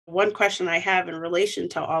one question I have in relation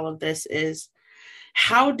to all of this is,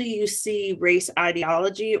 how do you see race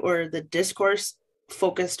ideology or the discourse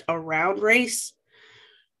focused around race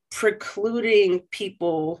precluding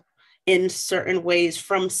people in certain ways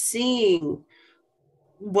from seeing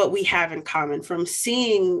what we have in common, from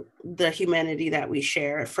seeing the humanity that we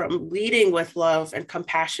share, from leading with love and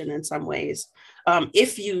compassion in some ways,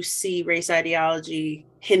 if you see race ideology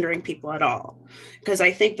hindering people at all? Because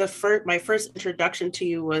I think my first introduction to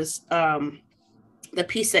you was the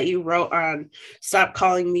piece that you wrote on "Stop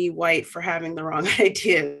Calling Me White for Having the Wrong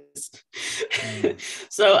Ideas." Mm.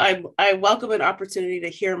 So I welcome an opportunity to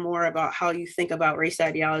hear more about how you think about race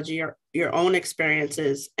ideology or your own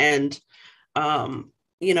experiences, and um,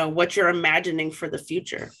 what you're imagining for the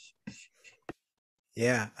future.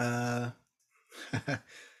 Yeah.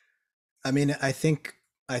 I mean, I think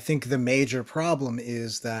the major problem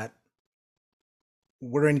is that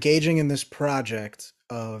we're engaging in this project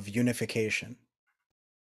of unification.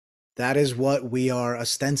 That is what we are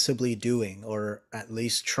ostensibly doing, or at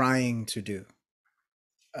least trying to do,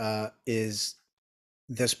 is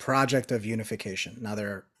this project of unification. Now,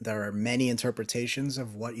 there are many interpretations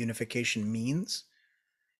of what unification means,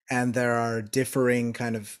 and there are differing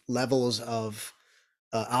kind of levels of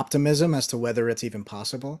optimism as to whether it's even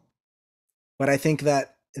possible. But I think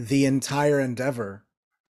that the entire endeavor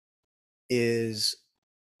is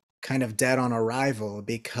kind of dead on arrival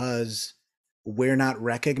because we're not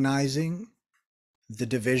recognizing the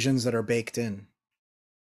divisions that are baked in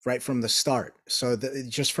right from the start. So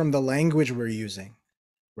just from the language we're using,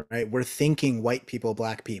 right? We're thinking white people,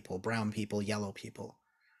 black people, brown people, yellow people.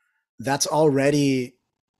 That's already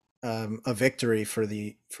a victory for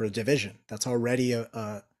division. That's already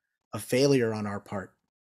a failure on our part,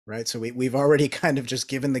 right? So we've already kind of just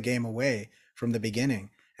given the game away from the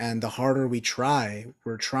beginning. And the harder we try,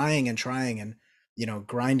 we're trying and trying and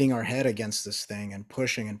grinding our head against this thing and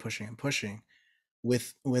pushing and pushing and pushing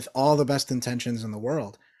with all the best intentions in the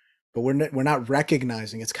world. But we're not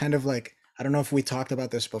recognizing. It's kind of like, I don't know if we talked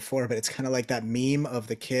about this before, but it's kind of like that meme of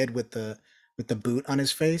the kid with the boot on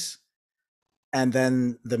his face, and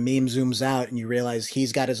then the meme zooms out and you realize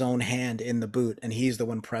he's got his own hand in the boot and he's the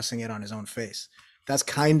one pressing it on his own face. That's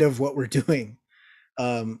kind of what we're doing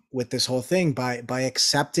with this whole thing by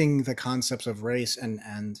accepting the concepts of race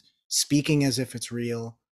and speaking as if it's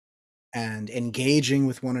real and engaging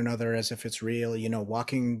with one another as if it's real.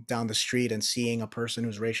 Walking down the street and seeing a person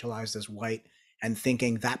who's racialized as white and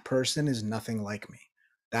thinking that person is nothing like me.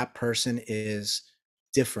 That person is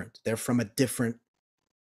different. They're from a different,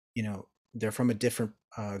 you know, they're from a different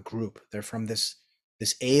group. They're from this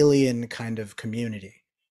alien kind of community,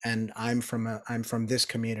 and I'm from this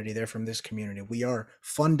community. They're from this community. We are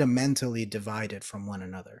fundamentally divided from one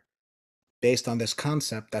another based on this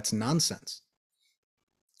concept that's nonsense.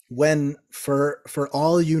 When for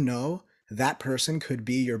all you know, that person could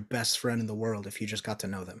be your best friend in the world if you just got to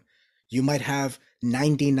know them. You might have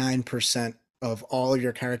 99% of all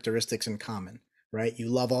your characteristics in common, right? You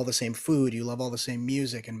love all the same food, you love all the same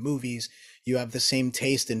music and movies, you have the same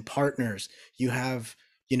taste in partners, you have,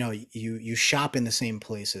 you shop in the same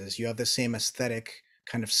places, you have the same aesthetic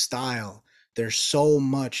kind of style. There's so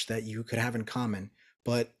much that you could have in common,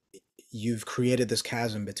 but you've created this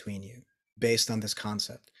chasm between you based on this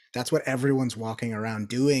concept. That's what everyone's walking around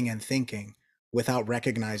doing and thinking without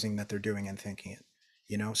recognizing that they're doing and thinking it.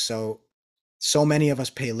 So many of us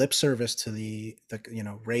pay lip service to the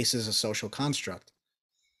race is a social construct,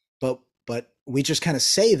 but we just kind of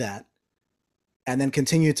say that and then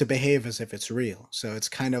continue to behave as if it's real. So it's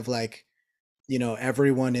kind of like,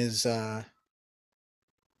 everyone is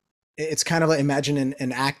it's kind of like, imagine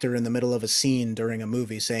an actor in the middle of a scene during a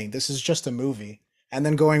movie saying this is just a movie, and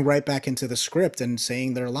then going right back into the script and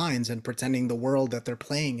saying their lines and pretending the world that they're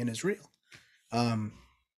playing in is real. um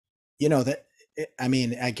that, I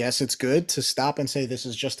mean, I guess it's good to stop and say this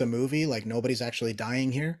is just a movie, like nobody's actually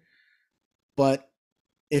dying here. But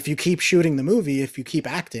if you keep shooting the movie, if you keep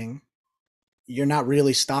acting, you're not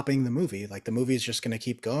really stopping the movie. Like the movie is just going to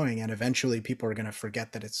keep going, and eventually people are going to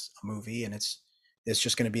forget that it's a movie, and it's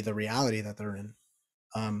just going to be the reality that they're in.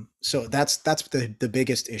 So that's the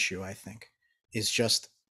biggest issue, I think, is just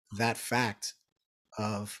that fact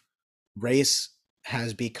of race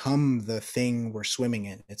has become the thing we're swimming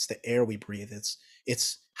in. It's the air we breathe.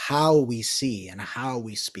 It's how we see and how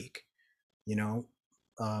we speak. You know,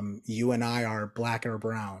 you and I are black or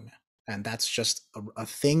brown, and that's just a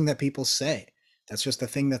thing that people say. That's just a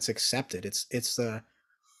thing that's accepted. It's the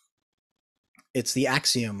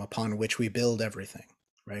axiom upon which we build everything,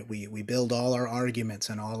 right? We build all our arguments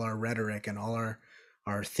and all our rhetoric and all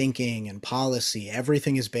our thinking and policy.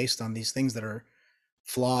 Everything is based on these things that are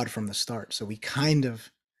flawed from the start. So we're kind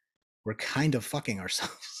of fucking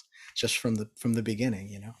ourselves just from the beginning,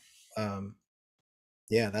 you know. Um,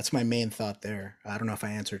 yeah, that's my main thought there. I don't know if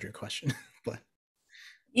I answered your question, but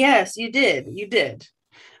Yes, you did. You did.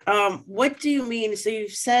 What do you mean? So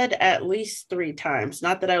you've said at least three times,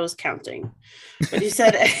 not that I was counting, but you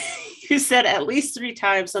said you said at least three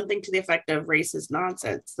times something to the effect of race is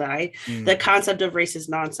nonsense. The mm, concept of race is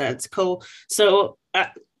nonsense. Cool. So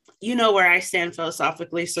you know where I stand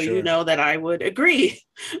philosophically, so you sure, know that I would agree.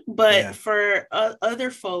 But yeah. for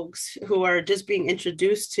other folks who are just being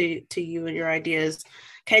introduced to you and your ideas,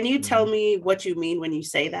 can you tell Mhm. me what you mean when you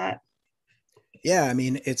say that? Yeah, I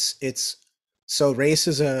mean it's so race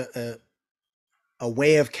is a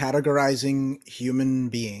way of categorizing human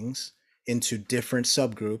beings into different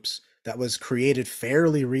subgroups that was created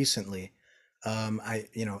fairly recently. I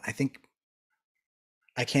think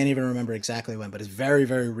I can't even remember exactly when, but it's very,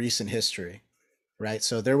 very recent history, right?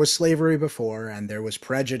 So there was slavery before, and there was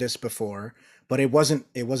prejudice before, but it wasn't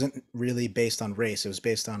really based on race. It was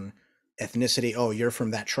based on ethnicity. Oh, you're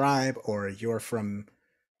from that tribe, or you're from,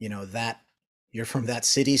 that you're from that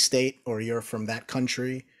city state, or you're from that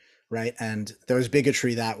country, right? And there was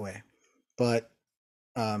bigotry that way. But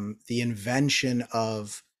the invention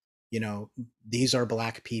of, you know these are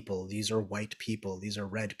black people, these are white people, these are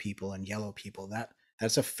red people and yellow people,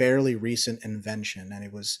 that's a fairly recent invention, and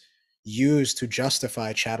it was used to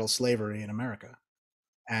justify chattel slavery in America.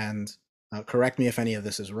 And correct me if any of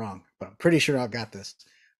this is wrong, but I'm pretty sure I've got this.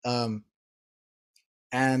 um,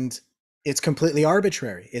 and it's completely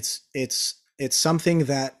arbitrary. It's something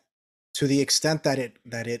that, to the extent that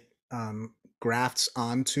it grafts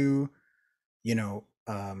onto, you know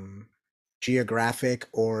geographic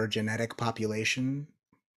or genetic populations,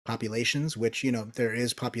 which, there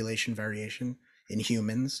is population variation in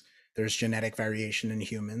humans, there's genetic variation in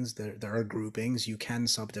humans, there are groupings, you can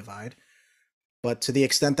subdivide. But to the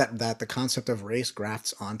extent that the concept of race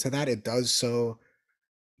grafts onto that, it does so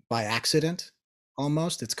by accident.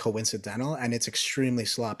 Almost, it's coincidental, and it's extremely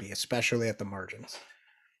sloppy, especially at the margins.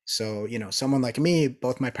 So, someone like me,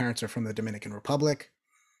 both my parents are from the Dominican Republic.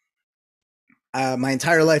 My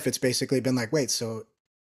entire life, it's basically been like, wait, so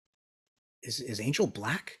is Angel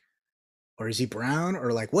black, or is he brown,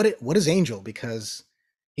 or like what is Angel? Because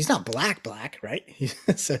he's not black, right?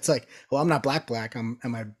 So it's like, well, I'm not black. Am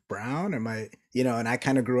I brown? Am I, And I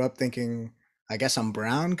kind of grew up thinking, I guess I'm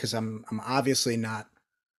brown because I'm obviously not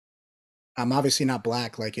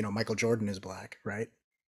black, like, Michael Jordan is black, right?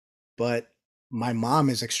 But my mom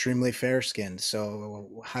is extremely fair skinned,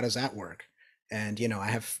 so how does that work? And I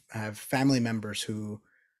have family members who,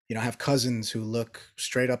 I have cousins who look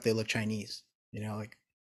straight up, they look Chinese, like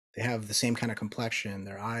they have the same kind of complexion,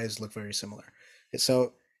 their eyes look very similar.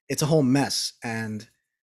 So it's a whole mess, and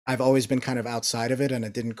I've always been kind of outside of it, and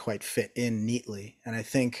it didn't quite fit in neatly. And I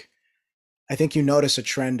think you notice a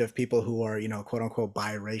trend of people who are, quote unquote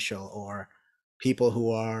biracial, or people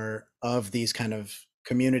who are of these kind of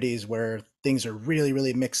communities where things are really,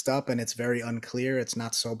 really mixed up and it's very unclear. It's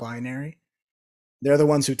not so binary. They're the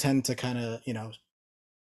ones who tend to kind of,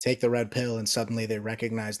 take the red pill and suddenly they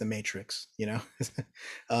recognize the matrix.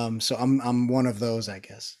 So I'm one of those, I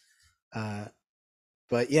guess. Uh,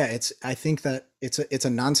 but yeah, I think that it's a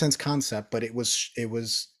nonsense concept, but it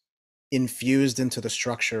was infused into the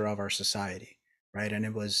structure of our society, right? And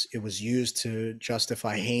it was used to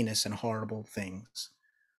justify heinous and horrible things.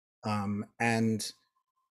 And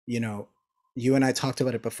you know, you and I talked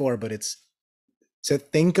about it before, but it's to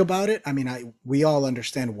think about it. I mean, we all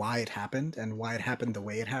understand why it happened and why it happened the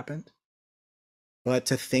way it happened. But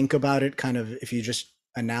to think about it, kind of, if you just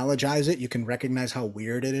analogize it, you can recognize how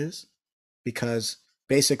weird it is. Because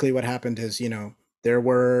basically what happened is, there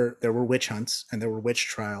were witch hunts and there were witch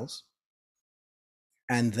trials.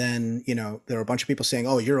 And then, there were a bunch of people saying,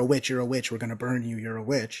 oh, you're a witch, you're a witch, we're going to burn you, you're a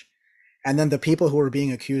witch. And then the people who were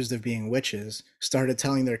being accused of being witches started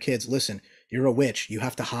telling their kids, listen, you're a witch, you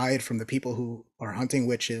have to hide from the people who are hunting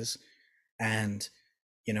witches. And,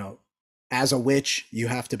 you know as a witch, you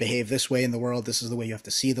have to behave this way in the world, this is the way you have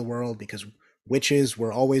to see the world, because witches,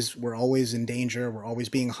 we're always in danger, we're always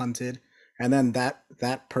being hunted. And then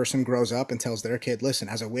that person grows up and tells their kid, listen,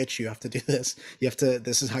 as a witch, you have to do this,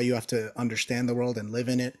 this is how you have to understand the world and live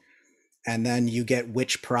in it. And then you get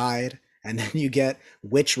witch pride, and then you get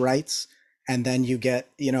witch rights, and then you get,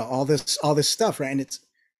 all this stuff, right? And it's,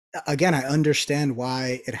 again, I understand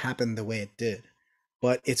why it happened the way it did,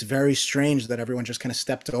 but it's very strange that everyone just kind of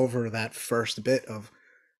stepped over that first bit of,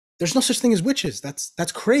 there's no such thing as witches.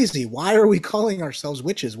 That's crazy. Why are we calling ourselves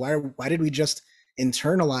witches? Why did we just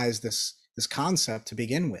internalize this concept to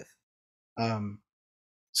begin with? um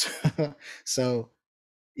so, so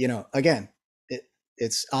Again,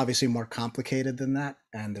 it's obviously more complicated than that,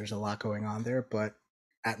 and there's a lot going on there. But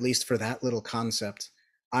at least for that little concept,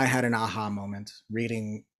 I had an aha moment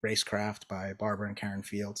reading Racecraft by Barbara and Karen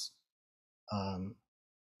Fields. Um,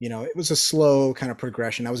 it was a slow kind of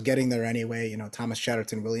progression. I was getting there anyway. Thomas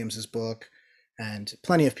Chatterton Williams's book, and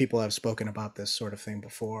plenty of people have spoken about this sort of thing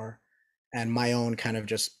before. And my own kind of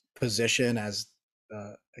just position as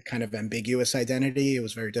a kind of ambiguous identity. It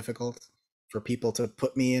was very difficult for people to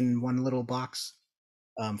put me in one little box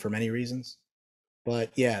for many reasons.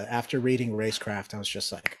 But yeah, after reading Racecraft, I was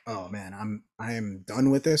just like, oh man, I am done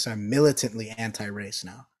with this. I'm militantly anti-race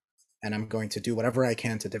now, and I'm going to do whatever I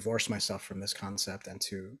can to divorce myself from this concept and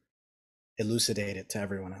to elucidate it to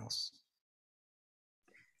everyone else.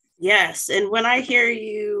 Yes. And when I hear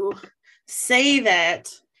you say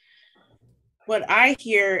that, what I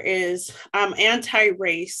hear is I'm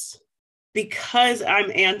anti-race because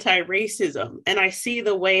I'm anti-racism. And I see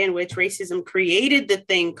the way in which racism created the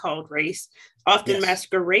thing called race, often Yes.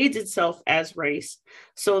 masquerades itself as race.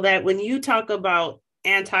 So that when you talk about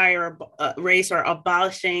anti or race or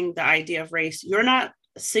abolishing the idea of race, you're not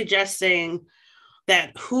suggesting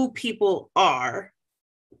that who people are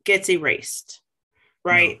gets erased,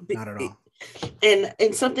 No, right? not at all.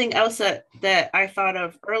 And something else that I thought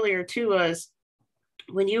of earlier too was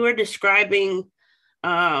when you were describing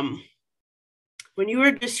um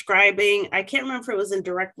I can't remember if it was in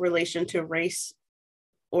direct relation to race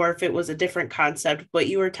or if it was a different concept, but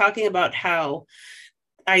you were talking about how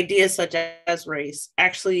ideas such as race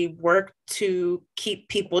actually work to keep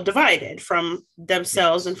people divided from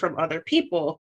themselves and Yes. from other people.